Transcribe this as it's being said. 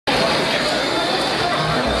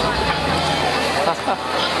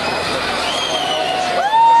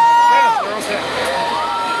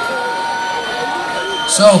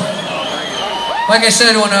So, like I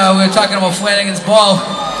said when we were talking about Flanagan's Ball,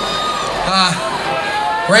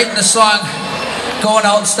 writing the song Going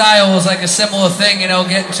Out in Style was like a similar thing, you know,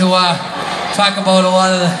 getting to talk about a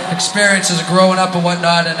lot of the experiences of growing up and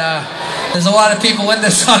whatnot, and there's a lot of people in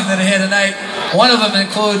this song that are here tonight. One of them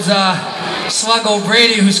includes Slug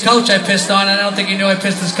O'Brady, whose couch I pissed on, and I don't think he knew I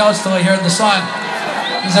pissed his couch till he heard the song.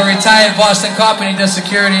 He's a retired Boston cop and he does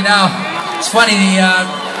security now. It's funny,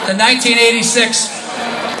 the 1986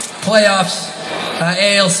 playoffs,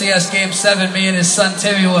 ALCS Game 7, me and his son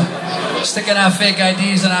Timmy were sticking our fake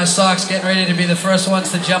IDs in our socks, getting ready to be the first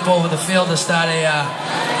ones to jump over the field to start a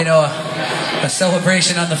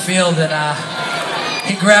celebration on the field, and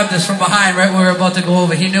he grabbed us from behind right when we were about to go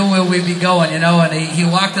over. He knew where we'd be going, you know, and he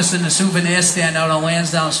walked us in the souvenir stand out on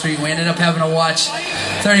Lansdowne Street. We ended up having to watch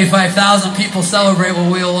 35,000 people celebrate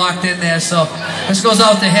when we were locked in there. So this goes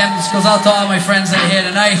out to him. This goes out to all my friends that are here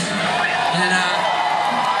tonight. And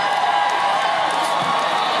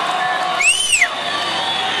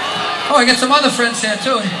oh, I got some other friends here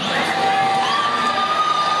too.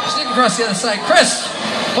 Sneak across the other side. Chris,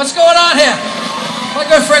 what's going on here? My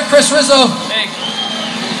good friend Chris Rizzo. Hey.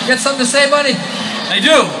 Got something to say, buddy? I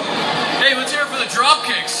do. Hey, let's hear it for the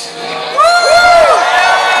Dropkicks.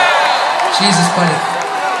 Jesus, buddy.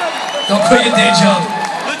 Don't quit your day job.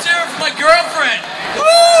 Let's hear it for my girlfriend.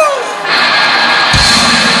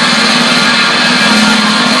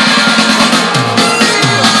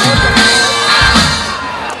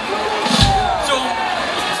 So,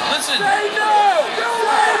 listen. Can I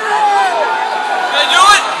do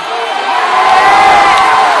it?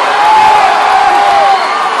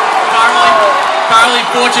 Carly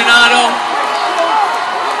Fortunato,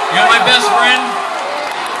 you're my best friend.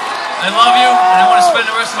 I love you, and I want to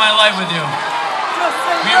spend the rest of my life with you.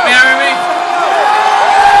 Will you marry me?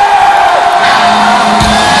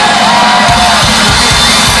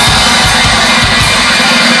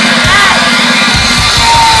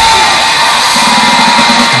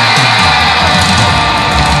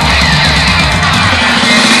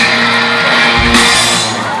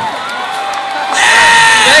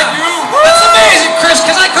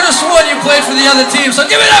 Played for the other team, so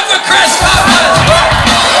give it up for Chris.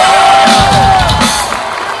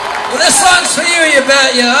 Well, this song's for you, you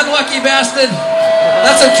unlucky bastard.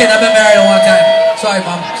 That's okay. I've been married a long time. Sorry,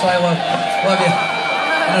 Mom. Sorry, love you.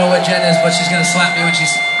 I don't know what Jen is, but she's gonna slap me when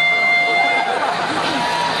she's.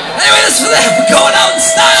 Anyway, this is for them. We're going out in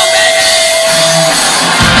style, baby.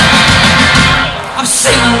 I've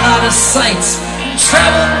seen a lot of sights,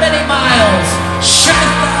 traveled many miles, shook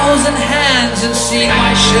 1,000 hands and seen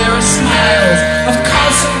my share of smiles. I've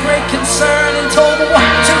caused some great concern and told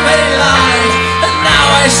one too many lies, and now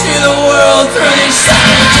I see the world through these 17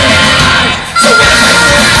 eyes. So when I do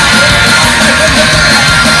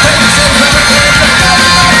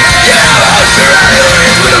you know how sure I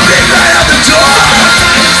leave with a big light out the door.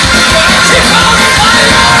 She called me my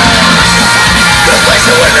love. The place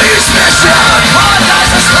that window you smashed up. Apologize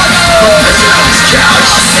for struggle. Listen on this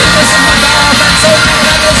couch. I'll see this in my dog. That's so mad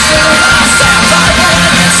I can see when I stand by, but I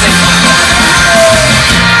can see my love.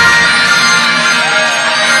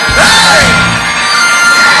 Hey!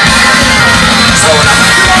 So when I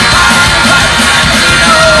make you on fire, you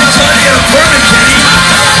know, it's gonna get a permit, Kenny.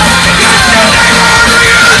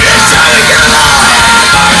 This time we get along.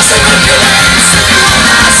 So look at this.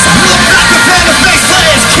 Look back up in the face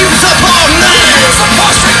players, keep us up all night. It's a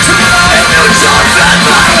portrait to the eye. And new John Fat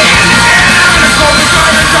Body. And the golden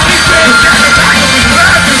garden, Johnny Fair.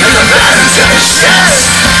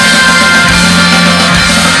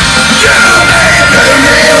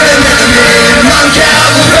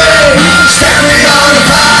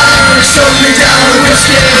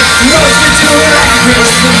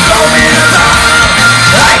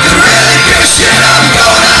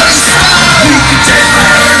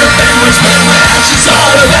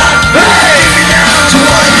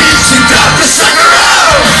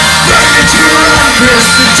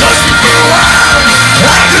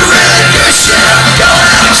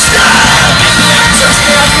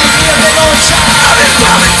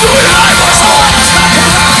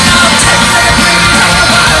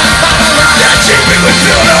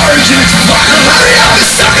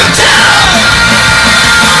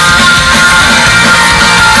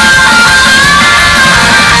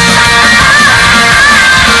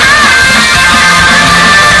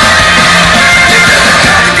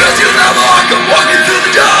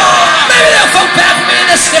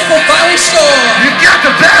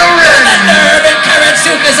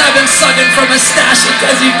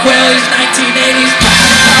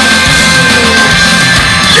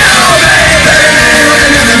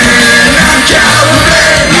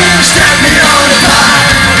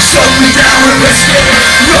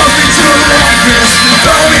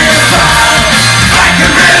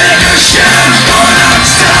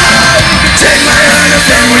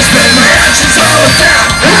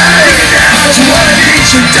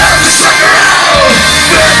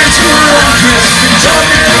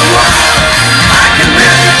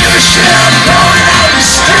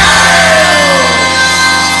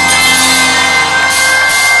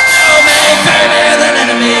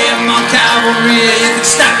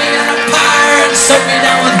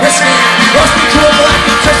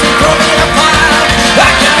 Don't